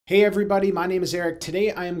Hey everybody, my name is Eric.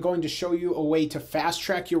 Today I am going to show you a way to fast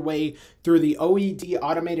track your way through the OED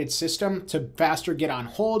automated system to faster get on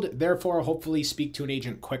hold, therefore hopefully speak to an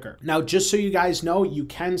agent quicker. Now, just so you guys know, you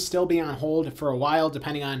can still be on hold for a while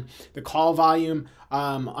depending on the call volume.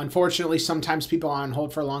 Unfortunately, sometimes people are on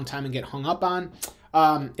hold for a long time and get hung up on.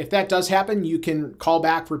 If that does happen, you can call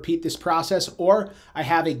back, repeat this process, or I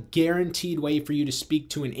have a guaranteed way for you to speak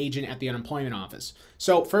to an agent at the unemployment office.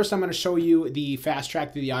 So first I'm going to show you the fast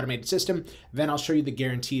track through the automated system, then I'll show you the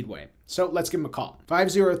guaranteed way. So let's give them a call.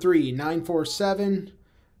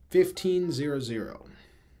 503-947-1500. All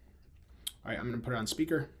right, I'm going to put it on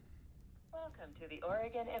speaker. Welcome to the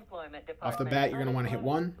Oregon Employment Department. Off the bat, you're going to want to hit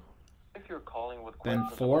 1, If you're calling with then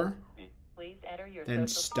 4, Please enter your then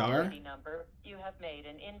social star. security number. You have made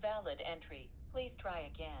an invalid entry. Please try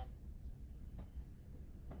again.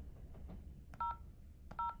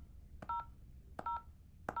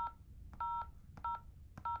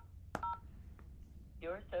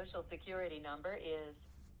 Your social security number is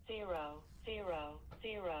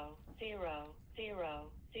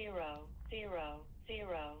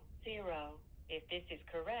 00000000000. If this is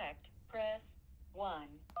correct, press 1.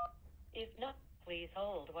 If not, please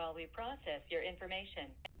hold while we process your information.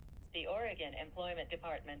 The Oregon Employment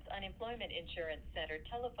Department's Unemployment Insurance Center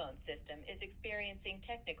telephone system is experiencing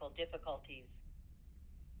technical difficulties.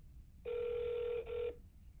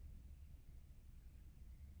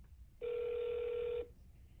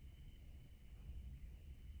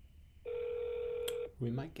 We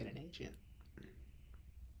might get an agent.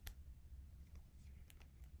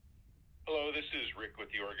 Hello, this is Rick with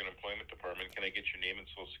the Oregon Employment Department. Can I get your name and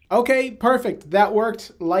social security? Okay, perfect. That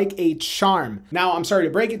worked like a charm. Now, I'm sorry to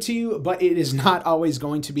break it to you, but it is not always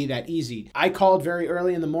going to be that easy. I called very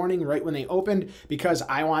early in the morning, right when they opened, because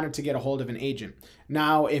I wanted to get a hold of an agent.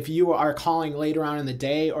 Now, if you are calling later on in the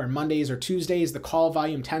day or Mondays or Tuesdays, the call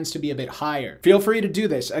volume tends to be a bit higher. Feel free to do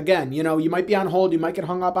this. Again, you know, you might be on hold, you might get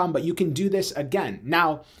hung up on, but you can do this again.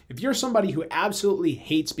 Now, if you're somebody who absolutely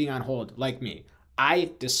hates being on hold, like me,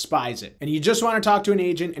 I despise it, and you just want to talk to an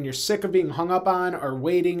agent and you're sick of being hung up on or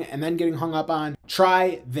waiting and then getting hung up on,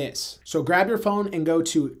 try this. So grab your phone and go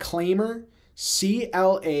to Claimyr,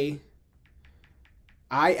 CLAIMYR.com.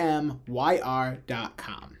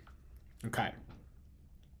 Okay.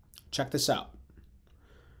 Check this out.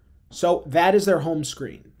 So that is their home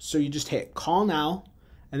screen. So you just hit call now,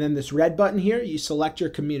 and then this red button here, you select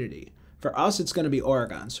your community. For us, it's going to be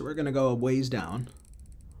Oregon. So we're going to go a ways down.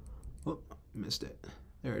 Missed it.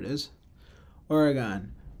 There it is.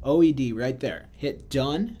 Oregon. OED right there. Hit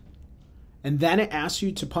done. And then it asks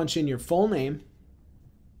you to punch in your full name.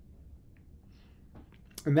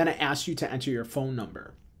 And then it asks you to enter your phone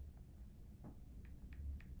number.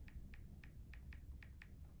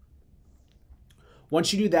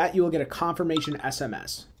 Once you do that, you will get a confirmation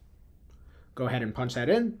SMS. Go ahead and punch that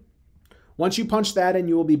in. Once you punch that in,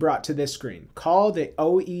 you will be brought to this screen. Call the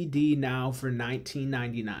OED now for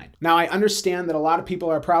 $19.99. Now, I understand that a lot of people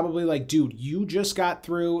are probably like, dude, you just got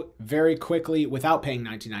through very quickly without paying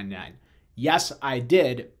 $19.99. Yes, I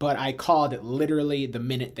did, but I called literally the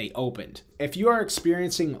minute they opened. If you are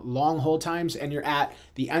experiencing long hold times and you're at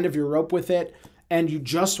the end of your rope with it, and you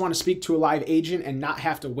just want to speak to a live agent and not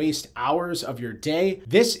have to waste hours of your day,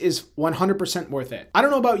 this is 100% worth it. I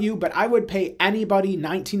don't know about you, but I would pay anybody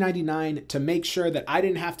 $19.99 to make sure that I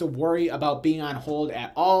didn't have to worry about being on hold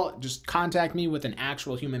at all. Just contact me with an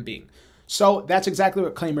actual human being. So that's exactly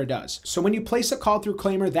what Claimyr does. So when you place a call through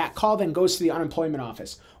Claimyr, that call then goes to the unemployment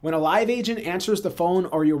office. When a live agent answers the phone,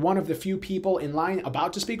 or you're one of the few people in line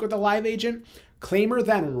about to speak with a live agent, Claimyr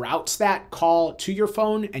then routes that call to your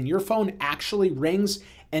phone, and your phone actually rings,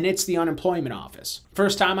 and it's the unemployment office.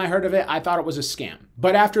 First time I heard of it, I thought it was a scam.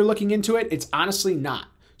 But after looking into it, it's honestly not.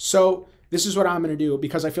 So this is what I'm going to do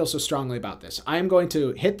because I feel so strongly about this. I am going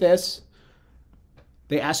to hit this.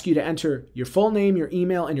 They ask you to enter your full name, your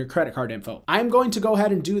email, and your credit card info. I'm going to go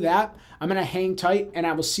ahead and do that. I'm going to hang tight, and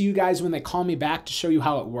I will see you guys when they call me back to show you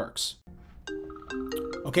how it works.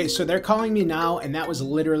 Okay, so they're calling me now, and that was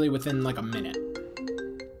literally within like a minute.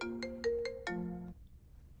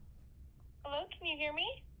 Hello, can you hear me?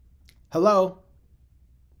 Hello?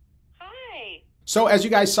 Hi. So as you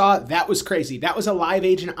guys saw, that was crazy. That was a live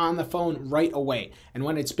agent on the phone right away. And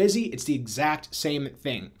when it's busy, it's the exact same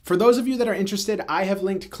thing. For those of you that are interested, I have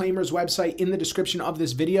linked Claimyr's website in the description of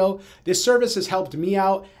this video. This service has helped me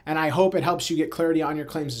out, and I hope it helps you get clarity on your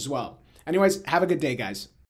claims as well. Anyways, have a good day, guys.